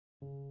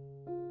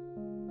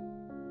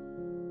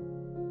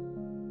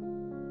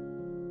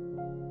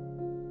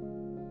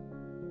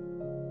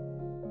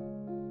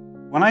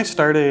When I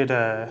started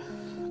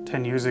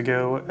 10 years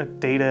ago,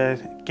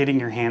 getting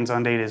your hands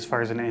on data as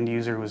far as an end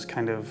user was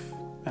kind of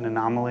an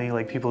anomaly.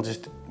 Like, people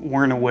just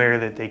weren't aware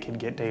that they could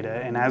get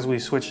data. And as we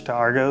switched to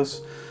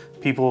Argos,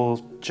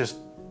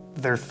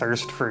 their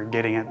thirst for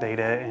getting at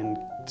data and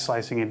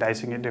slicing and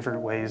dicing it different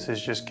ways has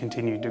just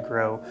continued to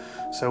grow.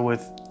 So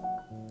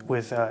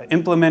with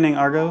implementing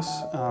Argos,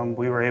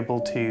 we were able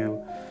to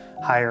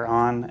hire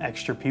on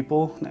extra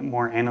people,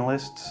 more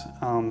analysts,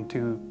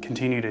 to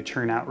continue to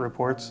churn out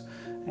reports.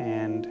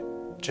 And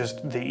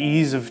just the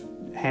ease of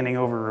handing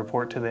over a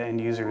report to the end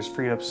users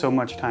freed up so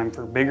much time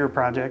for bigger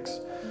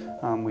projects.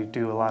 We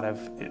do a lot of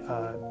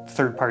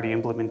third-party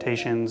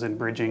implementations and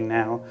bridging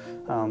now.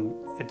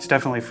 It's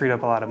definitely freed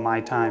up a lot of my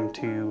time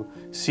to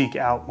seek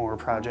out more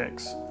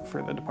projects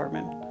for the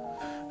department.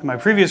 In my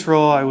previous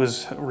role, I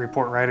was a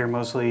report writer,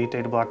 mostly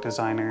data block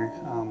designer,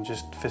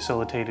 just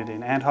facilitated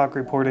in ad hoc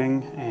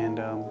reporting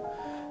and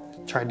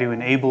tried to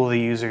enable the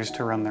users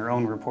to run their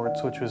own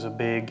reports, which was a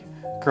big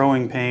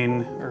growing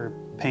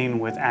pain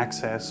with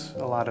access.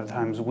 A lot of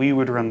times we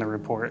would run the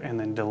report and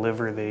then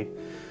deliver the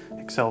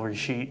Excel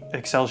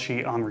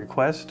sheet on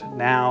request.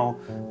 Now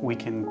we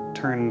can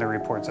turn the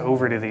reports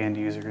over to the end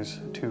users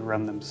to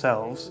run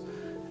themselves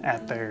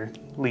at their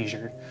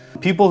leisure.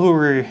 People who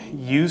were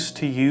used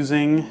to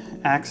using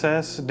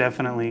Access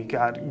definitely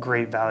got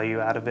great value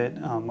out of it.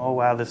 Oh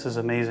wow, this is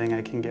amazing,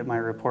 I can get my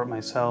report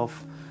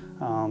myself.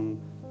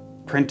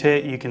 Print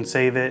it, you can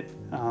save it,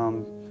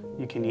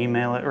 you can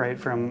email it right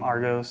from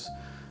Argos.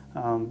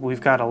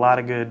 We've got a lot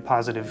of good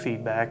positive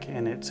feedback,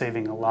 and it's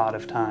saving a lot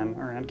of time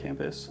around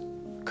campus.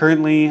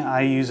 Currently,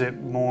 I use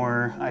it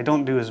more. I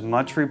don't do as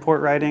much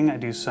report writing, I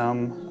do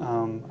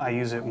some. I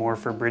use it more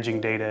for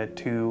bridging data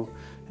to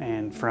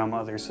and from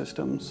other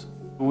systems.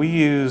 We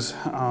use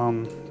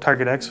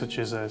TargetX, which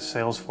is a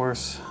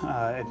Salesforce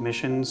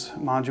admissions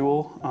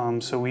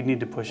module. So we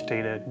need to push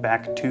data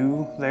back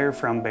to there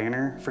from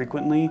Banner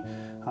frequently.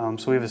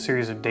 So we have a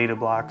series of data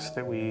blocks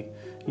that we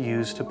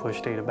use to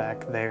push data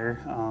back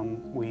there.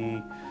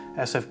 We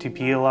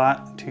SFTP a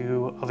lot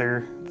to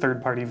other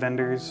third-party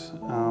vendors,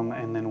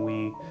 and then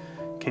we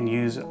can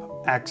use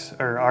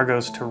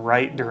Argos to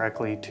write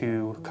directly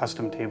to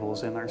custom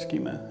tables in our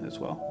schema as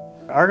well.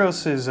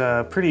 Argos is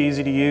pretty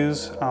easy to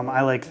use.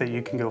 I like that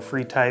you can go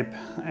free type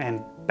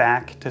and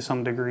back to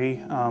some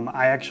degree.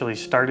 I actually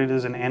started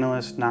as an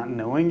analyst not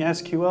knowing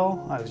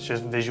SQL. I was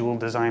just visual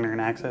designer, and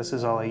Access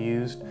is all I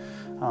used.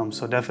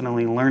 So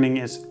definitely learning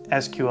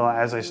SQL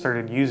as I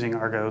started using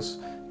Argos,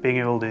 being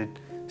able to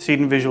see it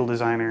in Visual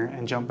Designer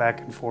and jump back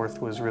and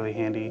forth was really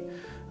handy.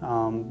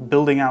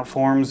 Building out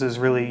forms is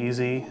really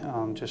easy,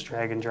 just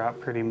drag and drop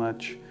pretty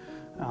much.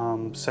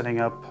 Setting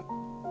up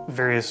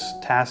various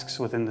tasks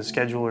within the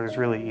scheduler is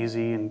really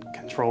easy, and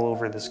control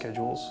over the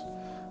schedules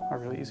are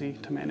really easy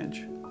to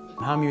manage.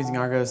 How I'm using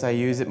Argos, I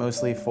use it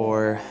mostly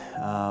for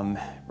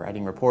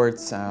writing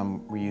reports.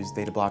 We use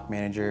Data Block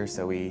Manager,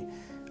 so we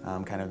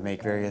kind of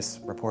make various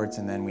reports,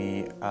 and then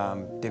we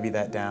divvy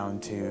that down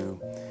to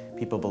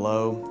people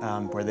below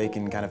where they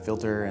can kind of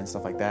filter and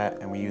stuff like that.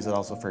 And we use it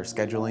also for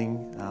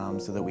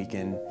scheduling so that we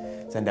can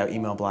send out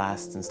email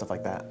blasts and stuff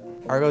like that.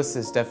 Argos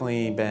has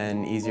definitely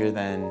been easier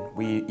than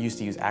we used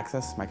to use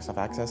Microsoft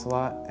Access a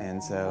lot,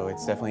 and so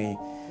it's definitely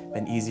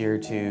been easier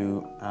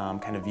to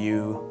kind of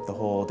view the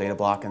whole data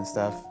block and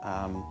stuff,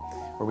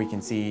 where we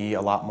can see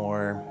a lot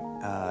more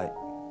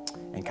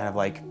and kind of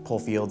like pull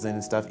fields in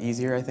and stuff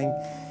easier, I think.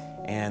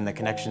 And the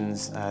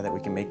connections that we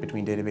can make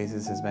between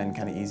databases has been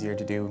kind of easier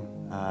to do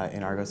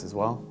in Argos as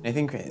well. I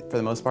think for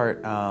the most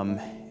part,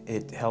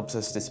 it helps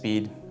us to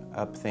speed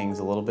up things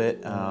a little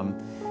bit.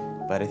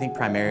 But I think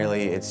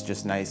primarily it's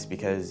just nice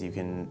because you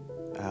can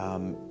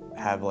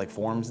have like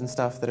forms and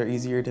stuff that are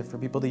easier for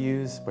people to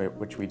use,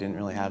 which we didn't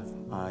really have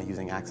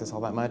using Access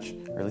all that much,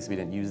 or at least we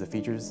didn't use the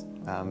features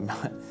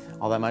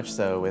all that much.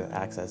 So with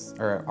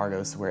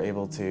Argos, we're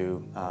able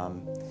to,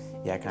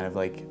 kind of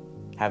like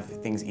have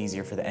things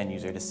easier for the end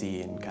user to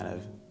see and kind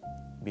of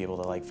be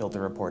able to like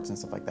filter reports and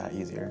stuff like that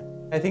easier.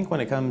 I think when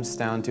it comes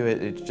down to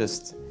it, it's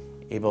just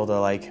able to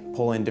like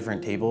pull in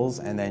different tables,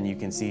 and then you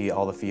can see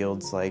all the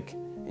fields so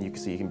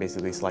you can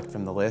basically select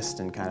from the list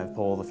and kind of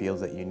pull the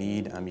fields that you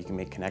need. You can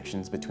make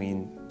connections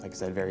between, like I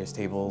said, various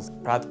tables.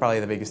 Probably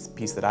the biggest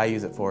piece that I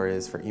use it for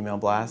is for email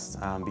blasts,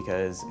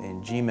 because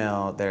in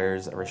Gmail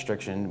there's a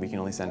restriction. We can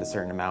only send a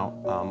certain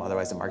amount,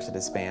 otherwise it marks it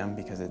as spam,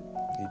 because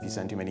if you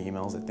send too many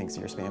emails, it thinks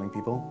you're spamming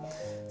people.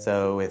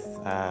 So with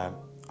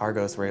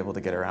Argos, we're able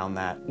to get around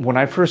that. When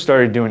I first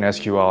started doing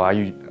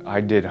SQL,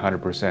 I did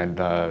 100%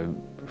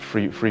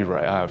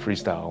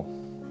 freestyle,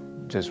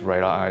 just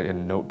write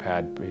in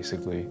Notepad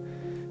basically.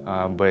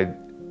 But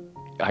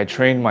I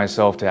trained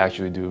myself to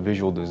actually do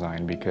visual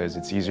design because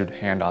it's easier to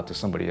hand off to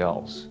somebody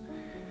else.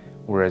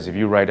 Whereas if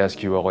you write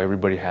SQL,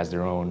 everybody has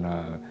their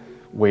own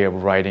way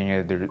of writing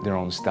it, their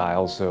own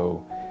style.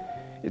 So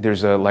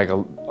there's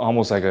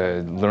almost like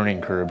a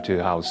learning curve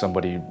to how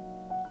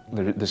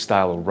the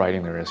style of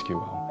writing their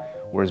SQL.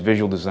 Whereas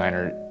visual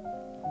designer,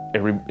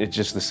 it's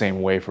just the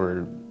same way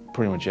for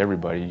pretty much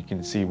everybody. You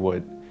can see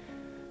what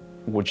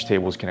which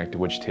tables connect to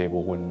which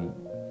table when,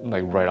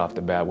 like, right off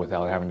the bat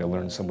without having to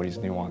learn somebody's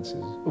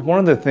nuances. One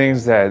of the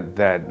things that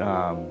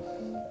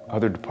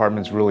other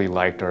departments really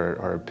liked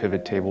are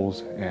pivot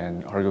tables,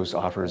 and Argos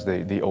offers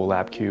the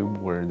OLAP cube,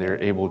 where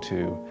they're able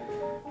to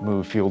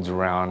move fields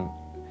around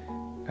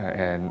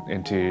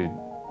and to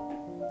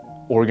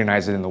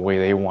organize it in the way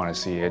they want to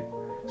see it.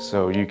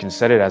 So you can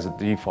set it as a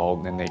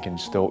default, and they can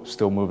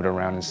still move it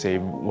around and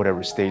save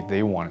whatever state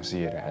they want to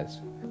see it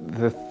as.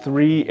 The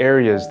three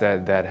areas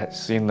that have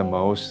seen the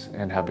most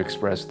and have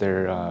expressed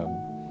their,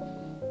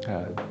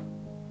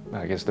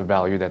 I guess, the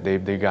value that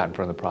they've gotten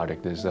from the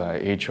product is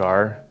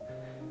HR,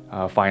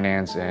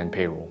 finance, and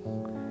payroll.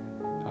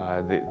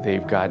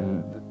 They've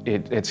gotten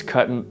it's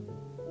cutting,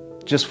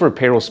 just for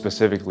payroll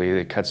specifically,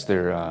 it cuts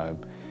their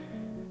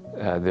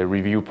the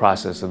review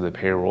process of the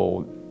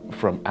payroll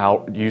from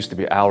used to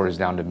be hours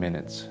down to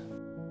minutes.